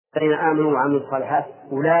الذين آمنوا وعملوا الصالحات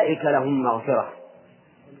أولئك لهم مغفرة.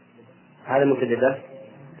 هذا مبتدأ.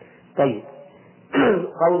 طيب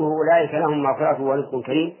قوله أولئك لهم مغفرة ورزق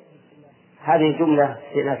كريم، هذه جملة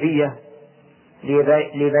استئنافية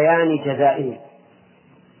لبيان جزائهم،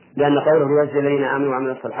 لأن قوله يجزي الذين آمنوا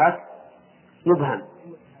وعملوا الصالحات مبهم،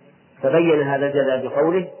 فبين هذا الجزاء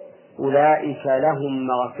بقوله أولئك لهم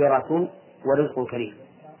مغفرة ورزق كريم.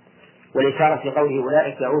 والإشارة في قوله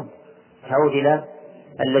أولئك تعود إلى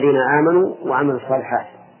الذين آمنوا وعملوا الصالحات،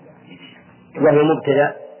 وهي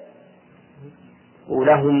مبتدأ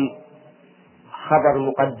ولهم خبر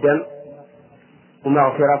مقدم،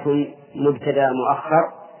 ومغفرة مبتدأ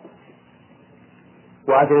مؤخر،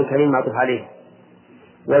 وأجر كريم معطوف عليه.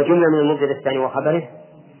 والجملة من المبتدأ الثاني وخبره،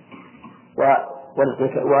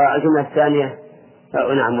 والجملة الثانية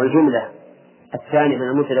والجملة الثانية من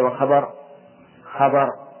المبتدأ وخبر خبر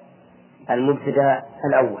المبتدأ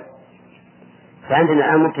الأول. فعندنا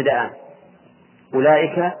الآن مبتدأان،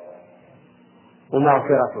 أولئك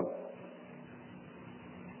ومغفرة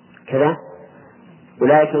كذا.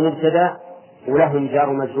 أولئك مبتدأ ولهم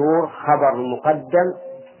جار مجرور خبر مقدم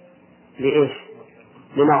لإيش؟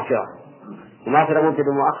 لمغفرة، ومغفرة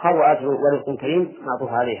مبتدأ مؤخر، وأجر ورزق كريم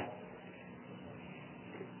معطوف عليها.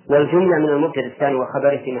 والجملة من المبتدأ الثاني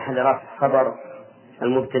وخبره في محل رفع خبر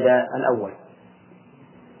المبتدأ الأول.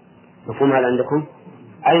 مفهوم هذا عندكم؟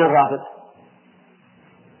 أين الرابط؟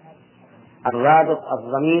 الرابط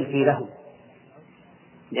الضمير في له،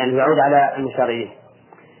 لأنه يعود على المشار إليه.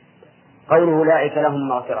 قوله أولئك لهم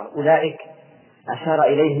مغفرة، أولئك أشار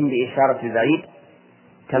إليهم بإشارة البعيد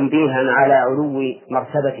تنبيها على علو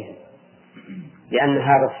مرتبتهم، لأن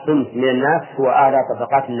هذا الصنف من الناس هو أعلى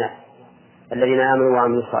طبقات الناس الذين آمنوا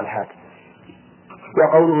وعملوا الصالحات.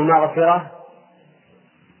 وقوله مغفرة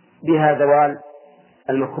بها زوال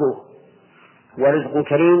المكروه، ورزق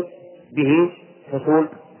كريم به حصول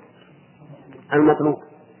المطلوب.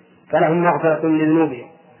 فلهم مغفرة لذنوبهم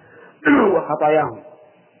وخطاياهم،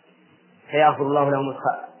 فيغفر الله لهم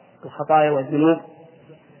الخطايا والذنوب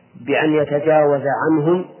بأن يتجاوز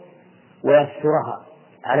عنهم ويسترها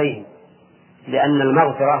عليهم، لأن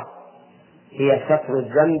المغفرة هي ستر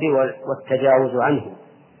الذنب والتجاوز عنه،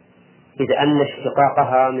 إذ أن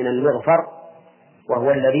اشتقاقها من المغفر،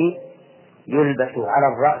 وهو الذي يلبس على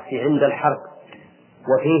الرأس عند الحرق،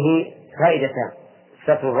 وفيه فائدتان: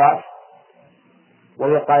 ستر الرأس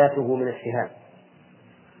ووقايته من السهام.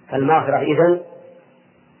 فالمغفرة إذن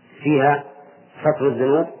فيها ستر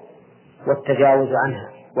الذنوب والتجاوز عنها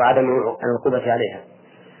وعدم العقوبة عليها.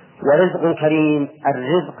 ورزق كريم،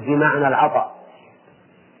 الرزق بمعنى العطاء،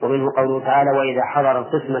 ومنه قوله تعالى وإذا حضر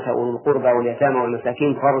القسمة أولو القربى واليتامى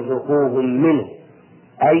والمساكين فارزقوهم منه،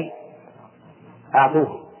 أي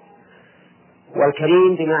أعطوه.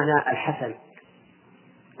 والكريم بمعنى الحسن،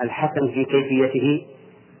 الحسن في كيفيته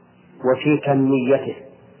وفي كميته.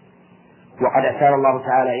 وقد أشار الله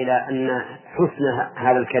تعالى إلى أن حسن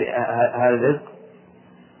هذا الرزق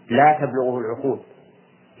لا تبلغه العقول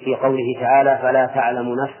في قوله تعالى فلا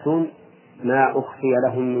تعلم نفس ما أخفي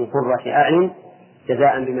لهم من قرة أعين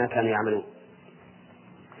جزاء بما كانوا يعملون.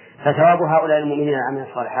 فثواب هؤلاء المؤمنين عمل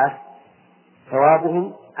الصالحات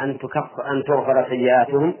ثوابهم أن تغفر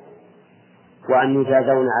سيئاتهم، وأن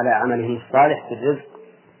يجازون على عملهم الصالح في الرزق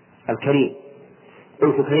الكريم.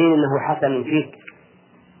 قلت كريم إنه حسن فيه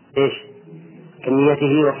إيش؟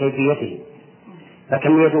 كميته وكيفيته،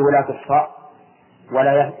 فكميته لا تحصى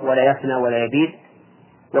ولا يفنى ولا يبيد،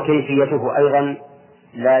 وكيفيته أيضا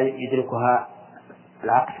لا يدركها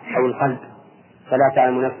العقل أو القلب. فلا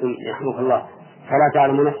تعلم نفس يحمك الله فلا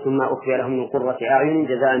تعلم نفس ما أخفي لهم من قرة أعين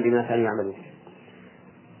جزاء بما كانوا يعملون.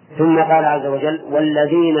 ثم قال عز وجل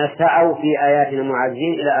والذين سعوا في آياتنا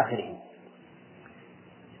معاجزين إلى آخره.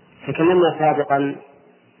 تكلمنا سابقا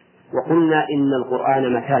وقلنا إن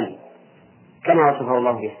القرآن مثاني كما وصفه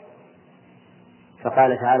الله به،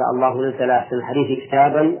 فقال تعالى الله نزل أحسن الحديث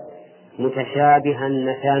كتابا متشابها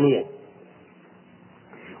مثانيا.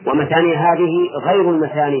 ومثاني هذه غير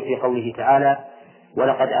المثاني في قوله تعالى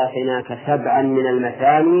ولقد آتيناك 7 من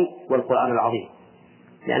المثاني والقرآن العظيم،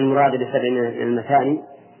 لأن المراد ب7 من المثاني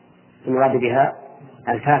المراد بها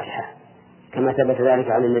الفاتحة كما ثبت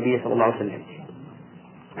ذلك عن النبي صلى الله عليه وسلم.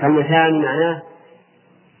 فالمثاني معناه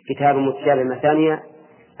كتاب متشابه مثانية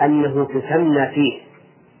أنه تسمى فيه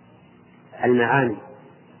المعاني.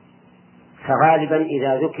 فغالبا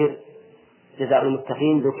إذا ذكر جزاء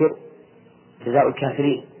المتقين ذكر جزاء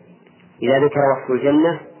الكافرين، إذا ذكر وصف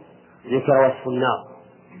الجنة ذكر وصف النار،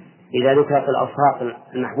 إذا ذكرت الأوصاف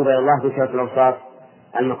المحبوبة إلى الله ذكرت الأوصاف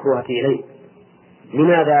المكروهة إليه.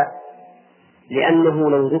 لماذا؟ لأنه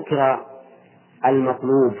لو ذكر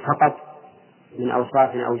المطلوب فقط من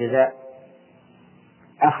أوصاف أو جزاء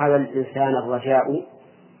أخذ الإنسان الرجاء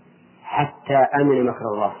حتى أمن مكر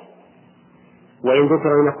الله، وإن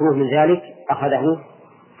ذكر المكروه من ذلك أخذه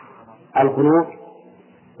القنوط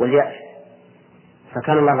واليأس.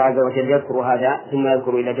 فكان الله عز وجل يذكر هذا ثم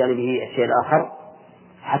يذكر إلى جانبه الشيء الآخر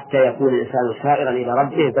حتى يكون الإنسان سائرا إلى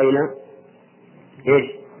ربه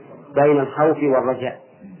بين الخوف والرجاء،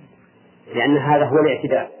 لأن هذا هو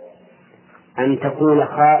الاعتداء، أن تكون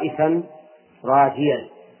خائفا راجيا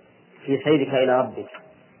في سيرك إلى ربك،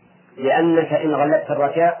 لأنك إن غلبت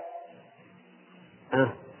الرجاء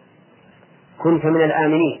كنت من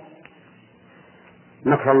الآمنين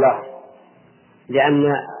مكر الله،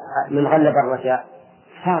 لأن من غلب الرجاء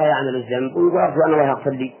صار يعمل الذنب ويقول أرجو أن الله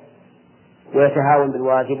يغفر لي، ويتهاون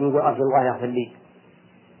بالواجب ويقول أرجو الله يغفر لي.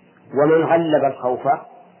 ومن غلب الخوف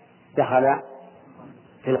دخل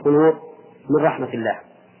في القنوط من رحمة الله.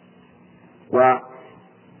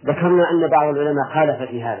 وذكرنا أن بعض العلماء خالف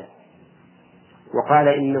في هذا وقال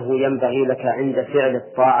إنه ينبغي لك عند فعل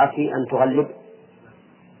الطاعة أن تغلب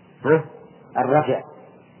الرجع،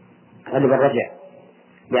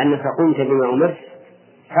 لأنك قمت بما أمرت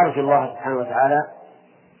ترجو الله سبحانه وتعالى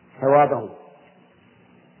ثوابه،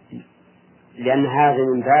 لأن هذا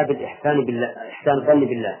من باب الإحسان بالله، إحسان الظن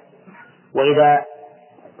بالله. وإذا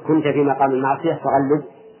كنت في مقام المعصية فغلب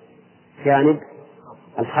جانب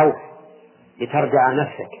الخوف لترجع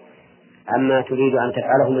نفسك عما تريد أن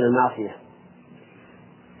تفعله من المعصية.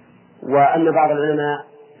 وأن بعض العلماء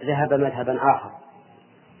ذهب مذهبا آخر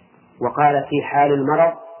وقال في حال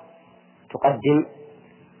المرض تقدم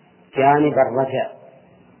جانب الرجاء،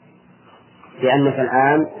 لأنك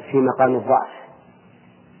الآن في مقام الضعف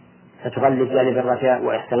فتغلب جانب الرجاء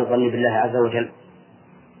وإحسان الظن بالله عز وجل.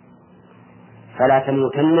 فلا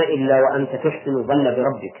تموتن إلا وأنت تحسن الظن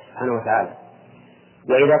بربك سبحانه وتعالى.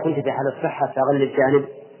 وإذا كنت في حال الصحة فغلب جانب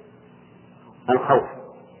الخوف.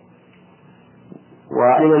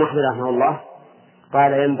 والإمام أحمد رحمه الله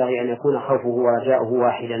قال ينبغي أن يكون خوفه ورجاؤه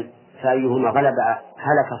واحدا، فأيهما غلب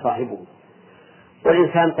هلك صاحبه.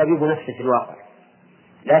 والإنسان طبيب نفسه في الواقع،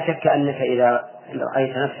 لا شك أنك إذا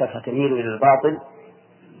رأيت نفسك تميل إلى الباطل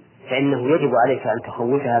فإنه يجب عليك أن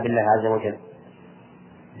تخوفها بالله عز وجل،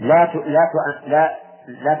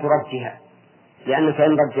 لا ترجها، لأنك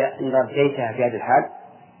إن رجيتها في هذه الحال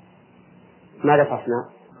ماذا تصنع؟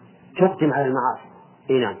 تقدم على المعاصي.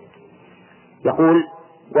 نعم. يقول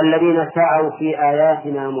والذين سعوا في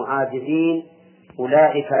آياتنا معاجزين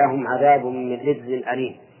أولئك لهم عذاب من رجز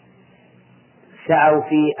أليم. سعوا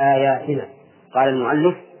في آياتنا، قال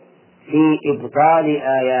المؤلف في إبطال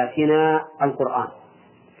آياتنا القرآن،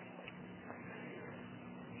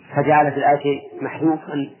 فجعلت الآية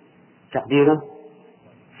محذوفا تقديره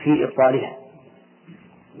في إبطالها.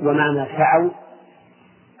 ومعنى سعوا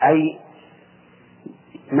أي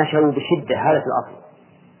مشوا بشدة، هذا في الأصل،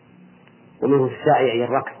 ومنه السعي أي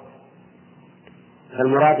الركض.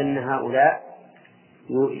 فالمراد أن هؤلاء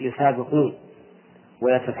يسابقون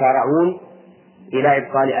ويتسارعون إلى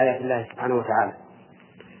إبطال آيات الله سبحانه وتعالى.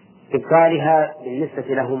 إبطالها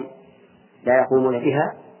بالنسبة لهم لا يقومون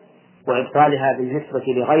بها، وإبطالها بالنسبة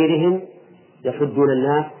لغيرهم يصدون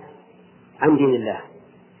الناس عن دين الله.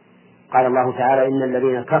 قال الله تعالى إن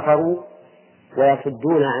الذين كفروا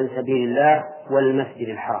ويصدون عن سبيل الله والمسجد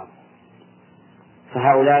الحرام.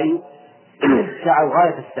 فهؤلاء سعوا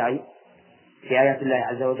غاية السعي في آيات الله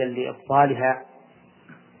عز وجل لإبطالها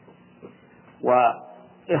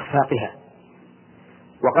وإخفاقها.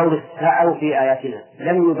 وقول سعوا في آياتنا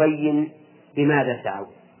لم يبين بماذا سعوا،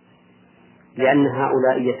 لأن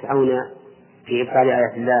هؤلاء يسعون في إبطال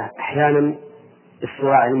آيات الله أحيانا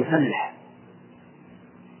بالصراع المسلح،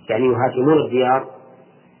 يعني يهاجمون الديار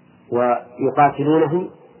ويقاتلونهم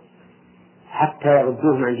حتى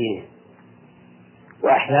يردوهم عن دينهم،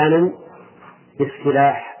 وأحيانا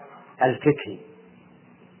بالسلاح الفكري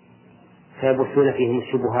فيبثون فيهم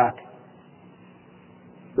الشبهات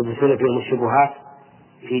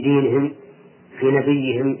في دينهم في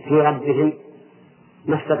نبيهم في ربهم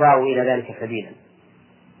ما استطاعوا إلى ذلك سبيلا.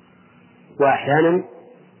 وأحيانا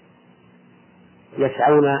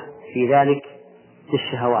يسعون في ذلك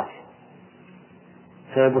بالشهوات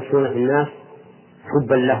فيبثون في الناس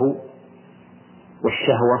حبا له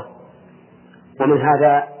والشهوة. ومن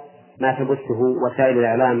هذا ما تبثه وسائل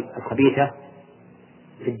الإعلام الخبيثة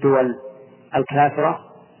في الدول الكافرة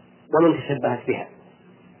ومن تشبهت بها،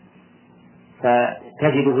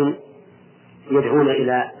 فتجدهم يدعون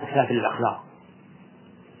إلى أسافل الأخلاق،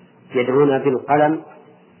 يدعون بالقلم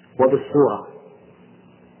وبالصورة،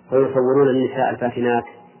 ويصورون النساء الفاتنات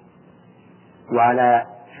وعلى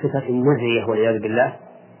صفة مزعية والعياذ بالله،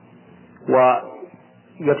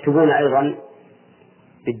 ويكتبون أيضا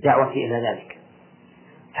بالدعوة إلى ذلك.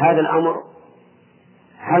 هذا الأمر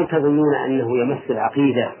هل تظنون أنه يمس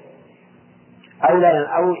العقيدة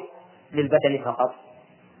أو للبدن فقط؟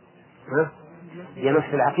 يمس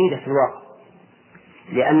العقيدة في الواقع،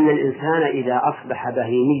 لأن الإنسان إذا أصبح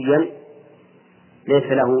بهيميا ليس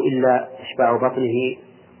له إلا إشباع بطنه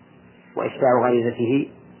وإشباع غريزته،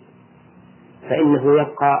 فإنه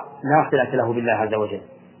يبقى لا صلة له بالله عز وجل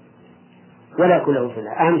ولا يكون له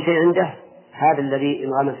صلة. أهم شيء عنده هذا الذي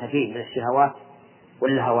انغمس فيه من الشهوات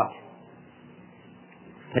واللهوات،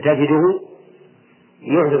 فتجده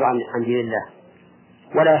يعرض عن دين الله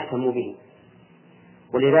ولا يهتم به.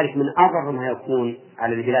 ولذلك من أضر ما يكون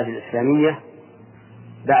على البلاد الإسلامية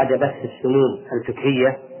بعد بث السموم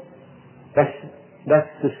الفكرية بث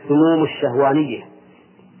السموم الشهوانية،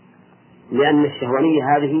 لأن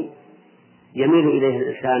الشهوانية هذه يميل إليها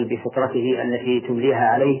الإنسان بفطرته التي تمليها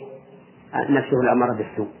عليه نفسه الأمارة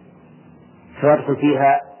بالسوء، فيدخل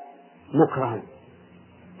فيها مكرها،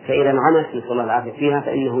 فإذا انغمس نسأل الله العافية فيها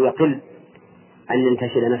فإنه يقل أن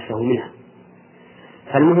ينتشل نفسه منها.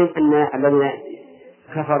 فالمهم أن الذين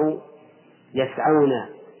كفروا يسعون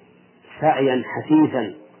سعيا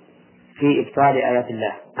حثيثا في إبطال آيات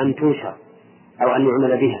الله، أن تنشر أو أن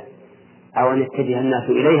يعمل بها أو أن يتجه الناس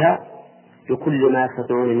إليها بكل ما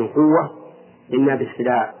يستطيعون من قوة، إما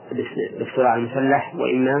بالاصطراع المسلح،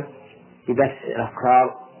 وإما ببث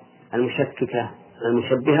الأفكار المشككة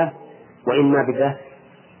المشبهة، وإما ببث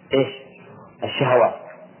الشهوات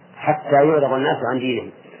حتى يعرض الناس عن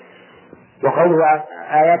دينهم. وقوله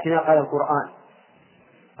آياتنا قال القرآن،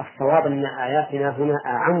 الصواب أن آياتنا هنا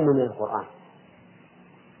أعم من القرآن،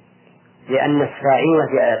 لأن الساعين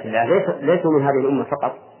في آيات الله ليسوا من هذه الأمة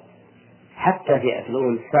فقط، حتى في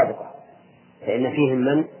الأمم السابقة، فإن فيهم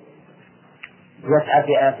من يسعى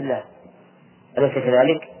في آيات الله، أليس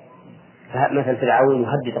كذلك؟ مثل فرعون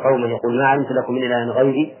يهدد قومه يقول ما علمت لكم من إله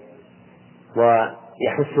غيري،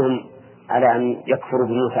 ويحثهم على أن يكفروا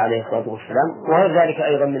بموسى عليه الصلاة والسلام، وغير ذلك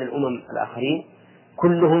أيضا من الأمم الآخرين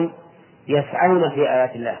كلهم يسعون في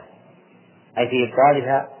آيات الله، أي في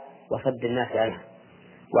إبطالها وصد الناس عنها.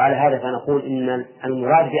 وعلى هذا فنقول إن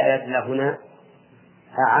المراد بآيات الله هنا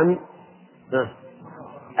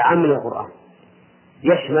أعم من القرآن،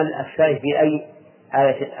 يشمل السعي في أي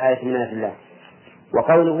آية من آيات الله.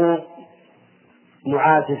 وقوله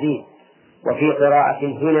معاجزين، وفي قراءة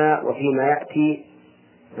هنا وفيما يأتي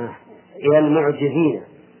إلى المعجزين،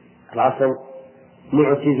 العصر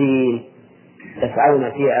معجزين،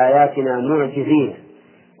 تسعون في آياتنا معجزين،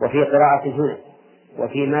 وفي قراءة هنا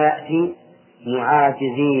وفيما يأتي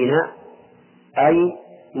معاجزين، أي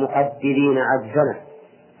مقدرين عجزنا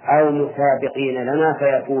أو مسابقين لنا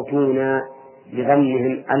فيفوتون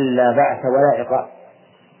بظنهم أن لا بعث ولا عقاب.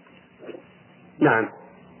 نعم،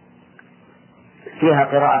 فيها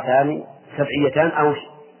قراءتان سبعيتان أو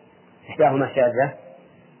إحداهما شاذة،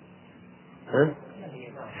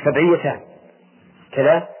 سبعيتان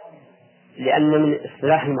كذا، لأن من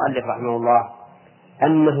اصطلاح المؤلف رحمه الله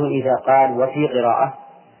أنه إذا قال وفي قراءة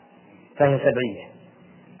فهي سبعية،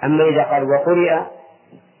 أما إذا قال وقرئ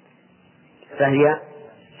فهي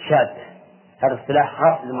شاذة. هذا اصطلاح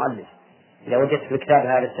خاص للمؤلف. إذا وجدت في كتاب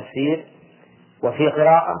هذا التفسير وفي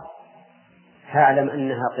قراءة فاعلم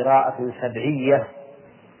أنها قراءة سبعية،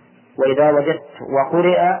 وإذا وجدت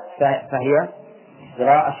وقرئ فهي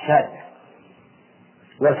قراءة شاذة.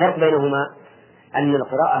 والفرق بينهما أن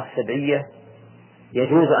القراءة السبعية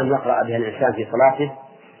يجوز أن يقرأ بها الإنسان في صلاته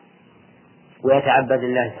ويتعبد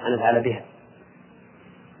الله سبحانه وتعالى بها،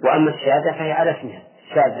 وأما الشاذة فهي على اسمها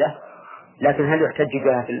شاذة، لكن هل يحتج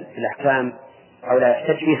بها في الأحكام أو لا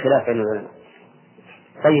يحتج به خلاف بين العلماء.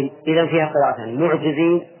 طيب، إذن فيها قراءتان،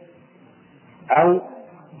 معجزين أو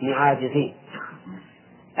معاجزين.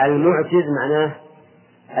 المعجز معناه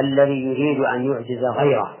الذي يريد أن يعجز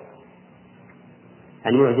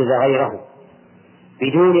غيره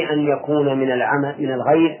بدون أن يكون من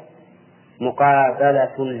الغير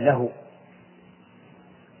مقابلة له،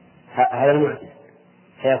 هذا المعجز،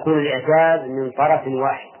 فيكون الإعجاز من طرف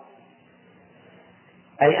واحد،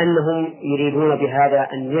 أي أنهم يريدون بهذا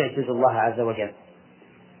أن يعجزوا الله عز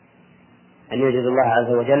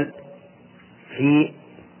وجل في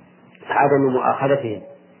عدم مؤاخذتهم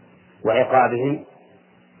وعقابهم،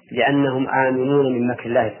 لأنهم آمنون من مكر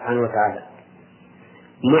الله سبحانه وتعالى.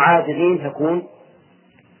 معاجزين تكون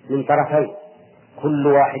من طرفين، كل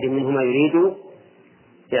واحد منهما يريد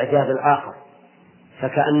إعجاز الآخر،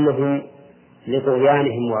 فكأنهم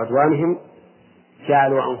لطغيانهم وعدوانهم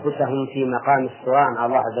جعلوا أنفسهم في مقام الصراع على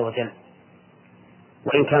الله عز وجل،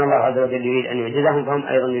 وإن كان الله عز وجل يريد أن يعجزهم فهم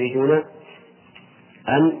أيضا يريدون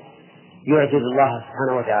أن يعجز الله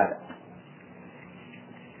سبحانه وتعالى.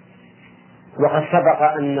 وقد سبق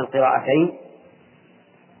أن القراءتين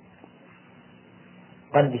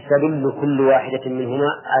قد تدل كل واحدة منهما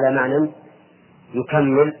على معنى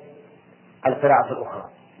يكمل القراءة الأخرى،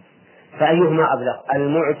 فأيهما أبلغ،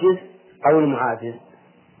 المعجز أو المعاجز؟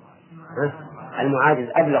 المعاجز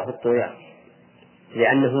أبلغ في الطغيان،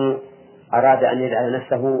 لأنه أراد أن يجعل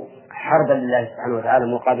نفسه حربا لله سبحانه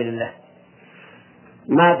وتعالى مقابل الله.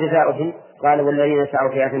 ما جزاؤهم؟ قال والذين سعوا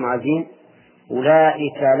في آياتنا معاجزين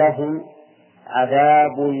أولئك لهم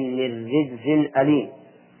عذاب من رجز أليم.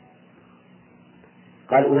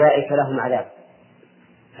 قال أولئك لهم عذاب.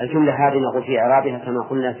 الجملة هذه نقول في إعرابها كما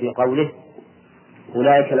قلنا في قوله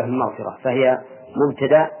أولئك لهم مغفرة، فهي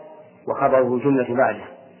مبتدأ وخبره جملة بعده.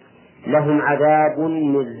 لهم عذاب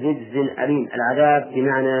من رجز أليم، العذاب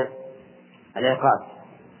بمعنى العقاب،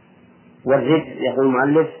 والرجز يقول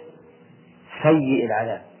المؤلف سيء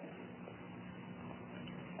العذاب.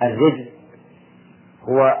 الرجز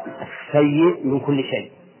هو السيء من كل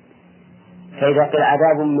شيء، فإذا قيل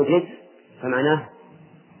عذاب من رجز فمعناه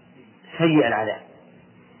سيء العذاب،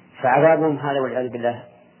 فعذابهم هذا والعياذ بالله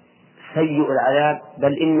سيء العذاب،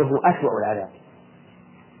 بل إنه أسوأ العذاب،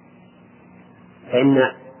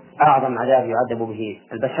 فإن أعظم عذاب يعذب به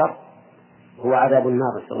البشر هو عذاب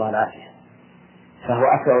النار، نسأل الله العافية، فهو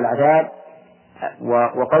أسوأ العذاب.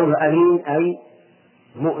 وقوله أليم أي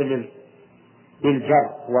مؤلم بالجر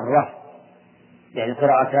والرفع، يعني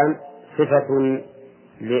قراءتان صفة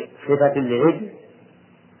لعجز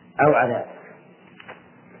أو عذاب،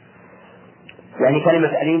 يعني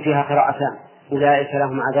كلمة أليم فيها قراءتان، أولئك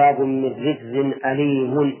لهم عذاب من رجز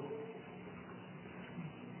أليم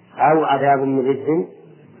أو عذاب من رجز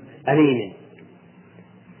أليم.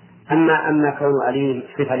 أما كون أليم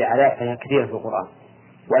صفة لعذاب فهي كثيرة في القرآن،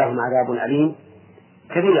 ولهم عذاب أليم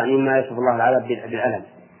كثير، يعني ما يصف الله العذاب بالألم.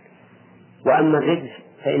 وأما الرجز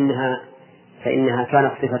فإنها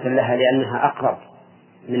كانت صفة لها لأنها أقرب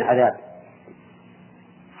من عذاب،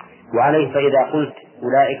 وعليه فإذا قلت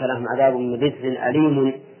أولئك لهم عذاب من رجز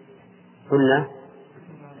أليم قلنا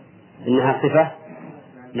إنها صفة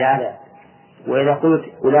لعذاب، وإذا قلت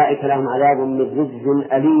أولئك لهم عذاب من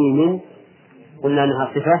رجز أليم قلنا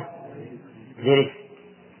أنها صفة لرجز.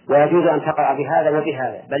 ويجوز أن تقرأ بهذا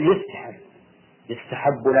وبهذا، بل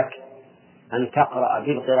يستحب لك أن تقرأ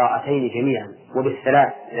بالقراءتين جميعا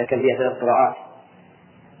وبالثلاث إذا كان فيها ثلاث قراءات،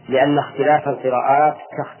 لأن اختلاف القراءات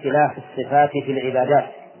كاختلاف الصفات في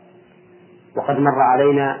العبادات. وقد مر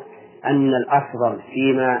علينا أن الأفضل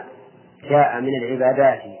فيما جاء من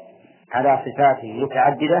العبادات على صفات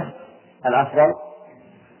متعددة الأفضل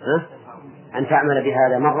أن تعمل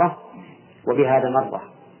بهذا مرة وبهذا مرة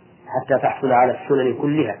حتى تحصل على السنن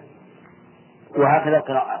كلها، وهكذا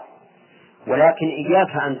القراءات. ولكن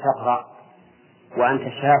إياك أن تقرأ وأنت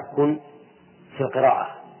شاك في القراءة،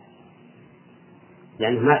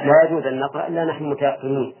 يعني لا يجوز أن نقرأ إلا نحن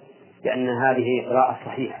متيقنون بأن هذه قراءة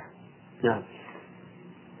صحيحة. نعم.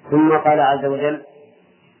 ثم قال عز وجل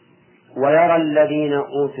ويرى الذين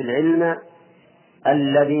أوتوا العلم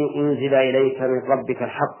الذي أنزل إليك من ربك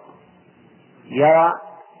الحق. يرى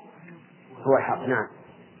هو الحق، نعم.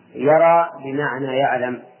 يرى بمعنى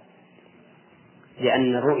يعلم،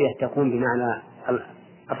 لأن الرؤية تكون بمعنى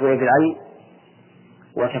الرؤية بالعين،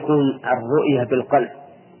 وتكون الرؤية بالقلب،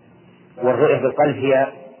 والرؤية بالقلب هي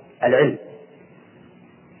العلم.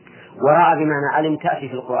 ورأى بمعنى علم تأتي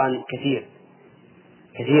في القرآن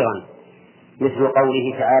كثيرا، مثل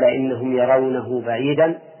قوله تعالى إنهم يرونه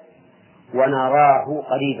بعيدا ونراه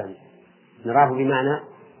قريبا. نراه بمعنى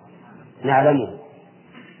نعلمه،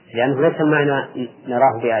 لأنه ليس معنى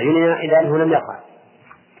نراه بأعيننا إذا أنه لم يقع،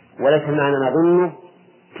 وليس معنى نظنه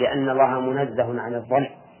لأن الله منزه عن الظن،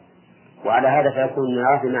 وعلى هذا فيكون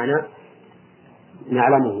نراه بمعنى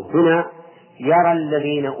نعلمه. هنا يرى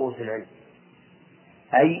الذين أوتوا العلم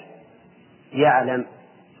أي يعلم،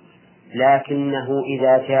 لكنه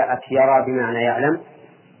إذا جاءت يرى بمعنى يعلم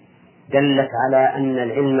دلت على أن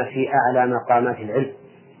العلم في أعلى مقامات العلم،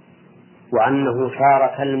 وأنه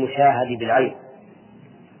صار كالمشاهد بالعين،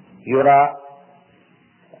 يرى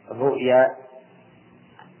رؤيا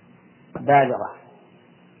بالغة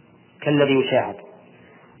كالذي يشاهد.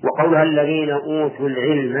 وقولها الذين أوتوا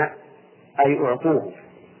العلم أي أعطوه،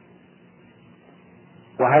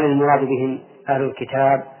 وهل المراد بهم أهل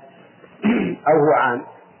الكتاب أو هو عام؟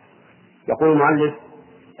 يقول المؤلف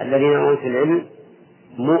الذين أوتوا العلم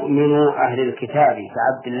مؤمنوا أهل الكتاب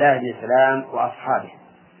كعبد الله بن سلام وأصحابه،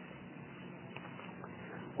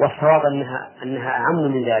 والصواب أنها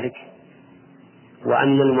أعم من ذلك،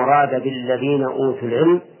 وأن المراد بالذين أوتوا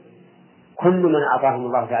العلم كل من أعطاهم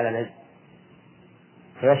الله تعالى العلم،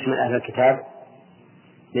 فيشمل أهل الكتاب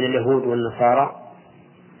من اليهود والنصارى.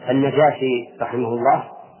 النجاشي رحمه الله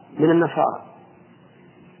من النصارى،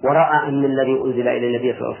 ورأى أن الذي أنزل إلى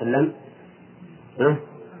النبي صلى الله عليه وسلم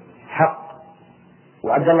حق.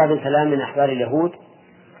 وعبد الله بن سلام من أحبار اليهود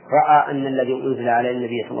رأى أن الذي أنزل على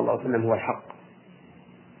النبي صلى الله عليه وسلم هو الحق.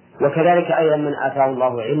 وكذلك أيضا من آتاه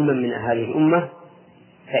الله علما من هذه الأمة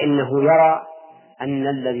فإنه يرى أن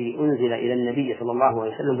الذي أنزل إلى النبي صلى الله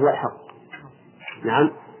عليه وسلم هو الحق.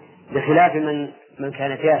 نعم، بخلاف من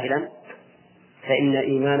كان جاهلا فإن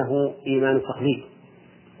إيمانه إيمان تقليد،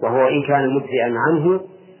 وهو إن كان مجزئا عنه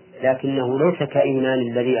لكنه ليس كإيمان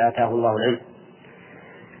الذي آتاه الله العلم.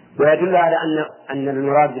 ويدل على أن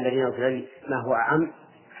المراد بالذين أوتوا العلم ما هو أعم،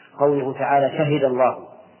 قوله تعالى شهد الله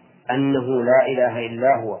أنه لا إله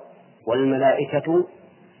إلا هو والملائكة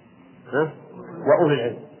وأولو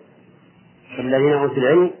العلم. الذين أوتوا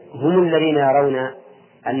العلم هم الذين يرون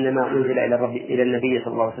أن ما أنزل إلى النبي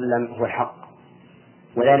صلى الله عليه وسلم هو الحق،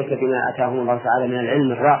 وذلك بما أتاهم الله تعالى من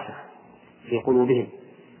العلم الراسخ في قلوبهم.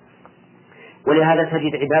 ولهذا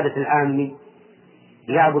تجد عبادة العام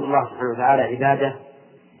يعبد الله سبحانه وتعالى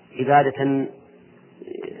عبادة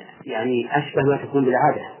يعني أشبه ما تكون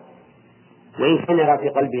بالعادة، وإن كان يرى في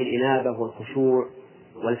قلبه الإنابة والخشوع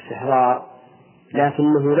والاستحضار،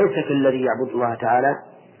 لكنه ليس كالذي يعبد الله تعالى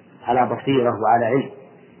على بصيرة وعلى علم،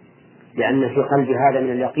 لأن في قلب هذا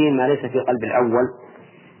من اليقين ما ليس في قلب الأول،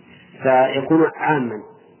 فيكون عاما.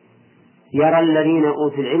 يرى الذين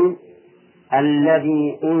أوتوا العلم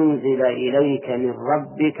الذي أنزل إليك من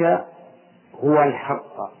ربك هو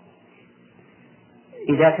الحق.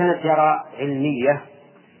 إذا كانت يرى علمية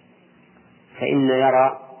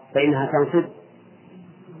فإنها تنصب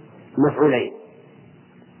مفعولين.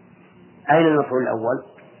 أين المفعول الأول؟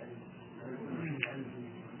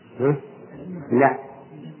 لا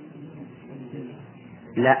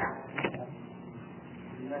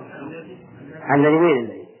الذي وين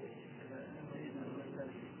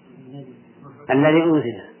الذي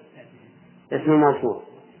أنزل اسم موصول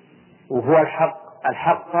وهو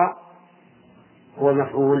الحق هو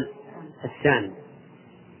المفعول الثاني،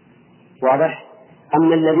 واضح؟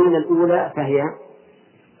 أما الذين الأولى فهي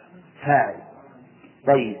فاعل.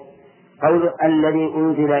 طيب، قول الذي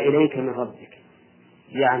أنزل إليك من ربك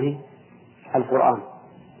يعني القرآن،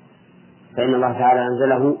 فإن الله تعالى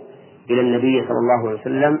أنزله إلى النبي صلى الله عليه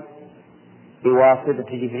وسلم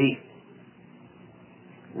بواسطة جبريل.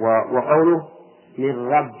 وقوله من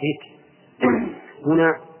ربك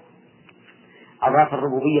هنا أضاف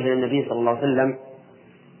الربوبية إلى النبي صلى الله عليه وسلم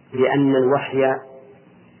لأن الوحي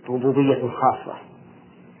ربوبية خاصة،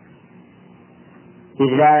 إذ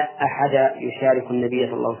لا أحد يشارك النبي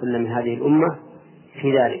صلى الله عليه وسلم من هذه الأمة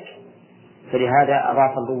في ذلك، فلهذا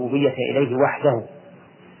أضاف الربوبية إليه وحده،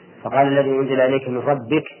 فقال الذي أنزل إليك من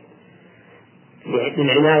ربك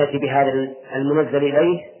للعناية بهذا المنزل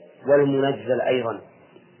إليه والمنزل أيضا.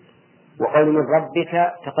 وقول من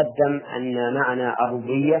ربك تقدم أن معنى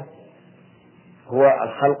الربوبية هو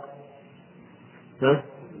الخلق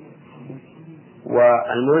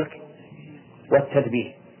والملك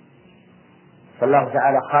والتدبير، فالله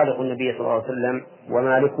تعالى خالق النبي صلى الله عليه وسلم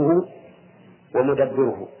ومالكه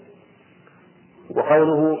ومدبره.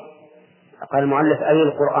 وقوله قال المؤلف أي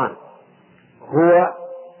القرآن هو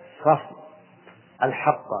فصل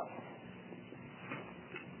الحق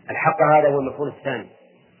هذا هو المفعول الثاني،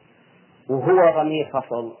 وهو ضمير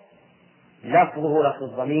فصل لفظه لفظ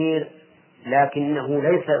الضمير لكنه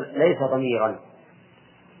ليس ضميرا،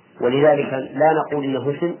 ولذلك لا نقول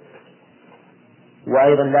إنه اسم،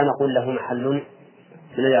 وأيضا لا نقول له محل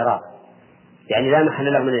من الإعراب، يعني لا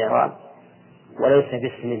محل له من الإعراب وليس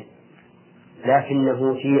باسم،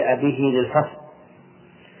 لكنه جيء به للفصل.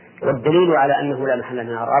 والدليل على أنه لا محل من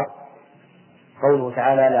الإعراب قوله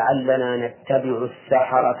تعالى لعلنا نتبع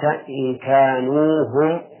السحرة إن كانوا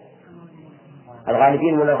هم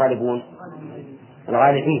الغالبين ولا الغالبون؟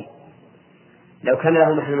 الغالبين. لو كان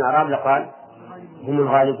له محل من الإعراب لقال هم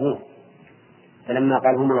الغالبون، فلما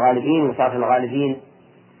قال هم الغالبين وصار الغالبين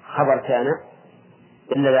خبر كان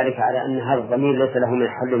إلا ذلك على أن هذا الضمير ليس له من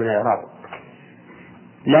حل من الإعراب.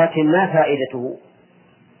 لكن ما فائدته؟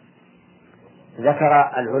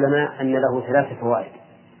 ذكر العلماء أن له 3 فوائد.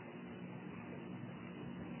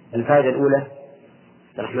 الفائدة الأولى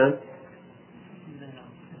الرحمن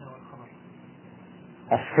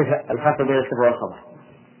الفصل بين الصفة والخبر.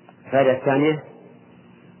 الفائدة الثانية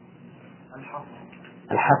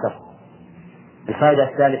الحصر. الفائدة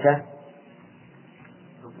الثالثة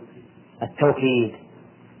التوكيد،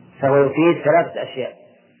 فهو يفيد 3 أشياء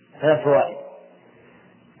 3 فوائد: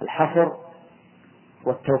 الحصر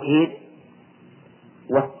والتوكيد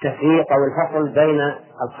والتفريق أو الفصل بين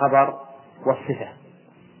الخبر والصفة.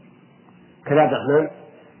 كذا عبد الرحمن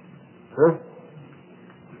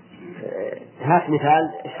هات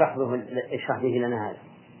مثال اشرح به لنا هذا.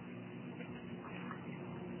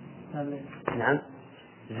 نعم.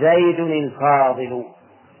 زيد الفاضل،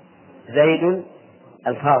 زيد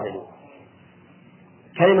الفاضل.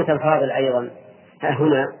 كلمة الفاضل أيضا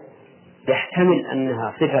هنا يحتمل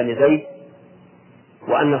أنها صفة لزيد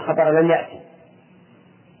وأن الخبر لم يأتي،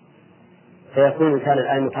 فيكون الإنسان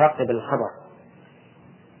الآن مترقب للخبر،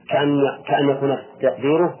 كأن يكون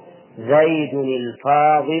تقديره زيد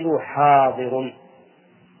الفاضل حاضر.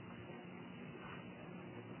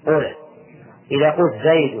 أولا إذا قلت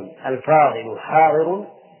زيد الفاضل حاضر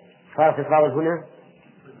صارت الفاضل هنا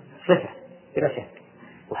صفة بلا شك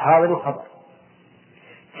وحاضر خبر.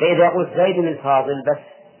 فإذا قلت زيد الفاضل بس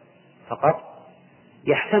فقط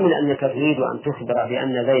يحتمل أنك تريد أن تخبر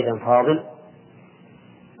بأن زيدا فاضل،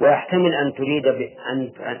 ويحتمل أنك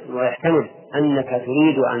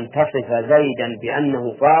تريد أن تصف زيدا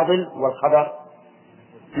بأنه فاضل والخبر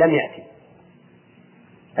لم يأتي،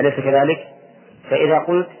 أليس كذلك؟ فإذا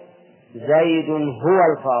قلت زيد هو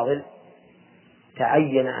الفاضل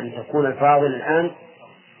تعين أن تكون الفاضل الآن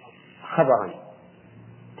خبرا،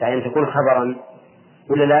 تعين أن تكون خبرا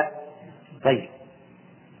ولا لا؟ طيب،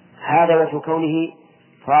 هذا وجه كونه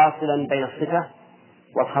فاصلا بين الصفة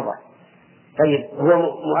والخبر. طيب،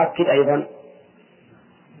 هو مؤكد أيضا،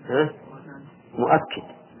 مؤكد،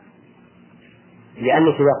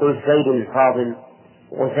 لأنك إذا قلت زيد الفاضل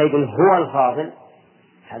وزيد هو الفاضل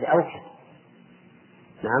هذه أوكد.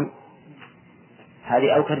 نعم،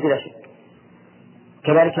 هذه أوكد بلا شك.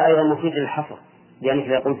 كذلك أيضا مفيد للحصر، لأنك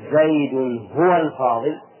إذا قلت زيد هو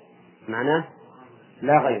الفاضل معناه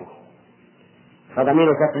لا غيره.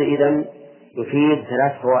 فضمير الفصل إذن يفيد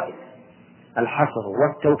 3 فوائد: الحصر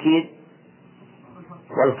والتوكيد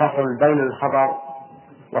والفصل بين الخبر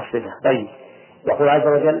والصفة. طيب، يقول عز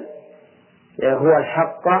وجل هو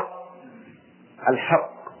الحق،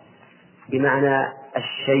 الحق بمعنى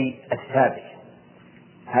الشيء الثابت،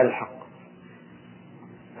 هذا الحق.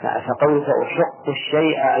 فقولك أحق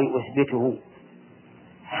الشيء أي أثبته،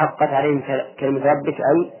 حقت عليهم كلمة ربك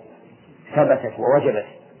أي ثبتت ووجبت.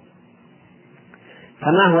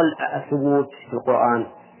 فما هو الثبوت في القرآن؟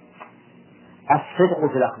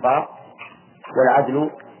 الصدق في الأخبار والعدل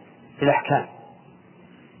في الأحكام.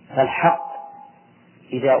 فالحق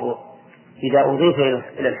إذا أضيف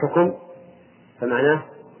إلى الحكم فمعناه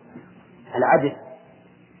العدل،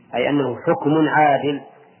 أي أنه حكم عادل.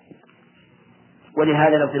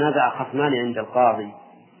 ولهذا لو تنازع خصمان عند القاضي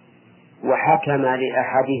وحكم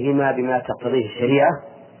لأحدهما بما تقتضيه الشريعة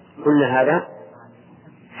قلنا هذا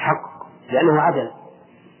حق لأنه عدل،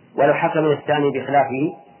 ولو حكم الثاني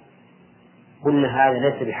بخلافه قلنا هذا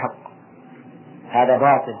ليس بحق، هذا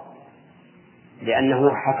باطل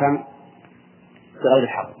لأنه حكم بغير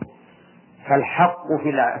الحق. فالحق في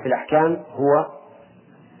الأحكام هو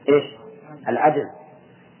إيش؟ العدل.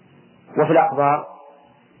 وفي الأخبار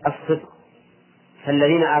الصدق.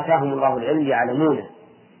 فالذين آتاهم الله العلم يعلمون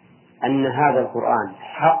أن هذا القرآن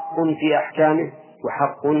حق في أحكامه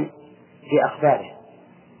وحق في أخباره،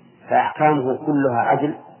 فأحكامه كلها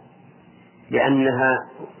عدل لأنها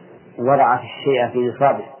وضعت الشيء في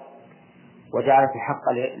نصابه وجعلت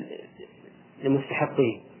الحق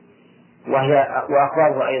لمستحقه،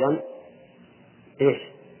 وأخباره أيضا إيش؟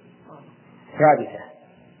 ثابتة،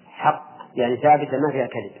 حق يعني ثابتة ما فيها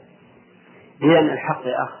كذب. إذن الحق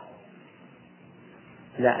يا أخ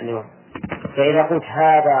لا نوع. فإذا قلت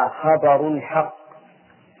هذا خبر حق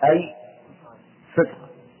أي صدق،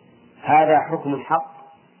 هذا حكم حق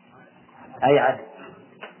أي عدل.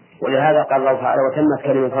 ولهذا قال الله تعالى وتمت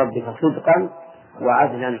كلمة ربك صدقا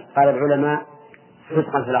وعدلا. قال العلماء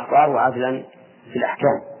صدقا في الأخبار وعدلا في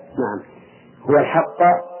الأحكام. نعم، هو الحق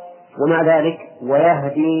ومع ذلك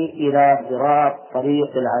ويهدي إلى صراط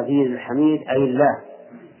طريق العزيز الحميد أي الله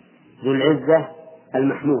ذو العزة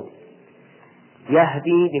المحمود.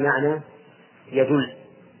 يهدي بمعنى يدل،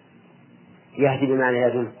 يهدي بمعنى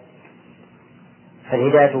يدل.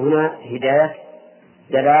 فالهداية هنا هداية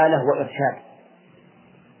دلالة وإرشاد.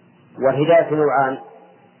 والهداية نوعان: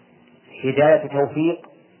 هداية توفيق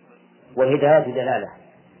وهداية دلالة.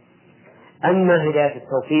 أما هداية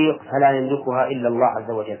التوفيق فلا يملكها إلا الله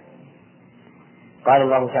عز وجل. قال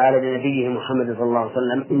الله تعالى لنبيه محمد صلى الله عليه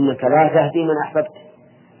وسلم إنك لا تهدي من أحببت.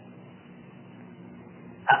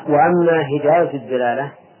 وأما هداية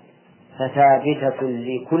الدلالة فثابتة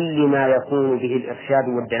لكل ما يكون به الإرشاد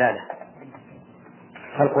والدلالة.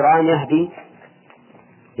 فالقرآن يهدي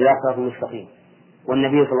إلى صراط مستقيم،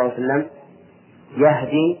 والنبي صلى الله عليه وسلم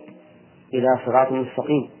يهدي إلى صراط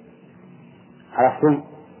مستقيم. عرفتم؟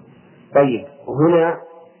 طيب، هنا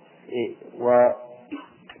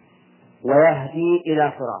ويهدي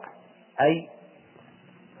إلى صراط أي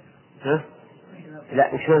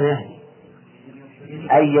لا، شلون يهدي؟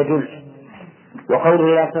 أي يدل. وقوله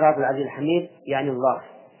إلى صراط العزيز الحميد يعني الله،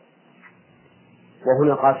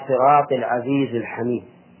 وهنا قال صراط العزيز الحميد،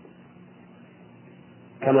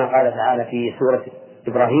 كما قال تعالى في سورة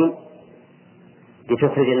إبراهيم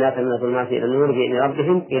لتخرج الناس من الظلمات إلى النور بإذن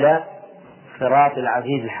ربهم إلى صراط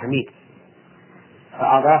العزيز الحميد،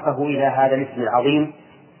 فأضافه إلى هذا الاسم العظيم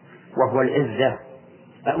وهو العزة،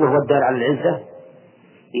 وهو الدال على العزة،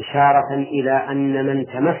 إشارة إلى أن من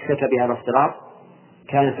تمسك بهذا الصراط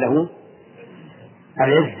كانت له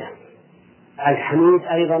العزة. الحميد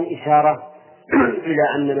أيضا إشارة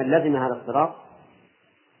إلى أن من لزم هذا الصراط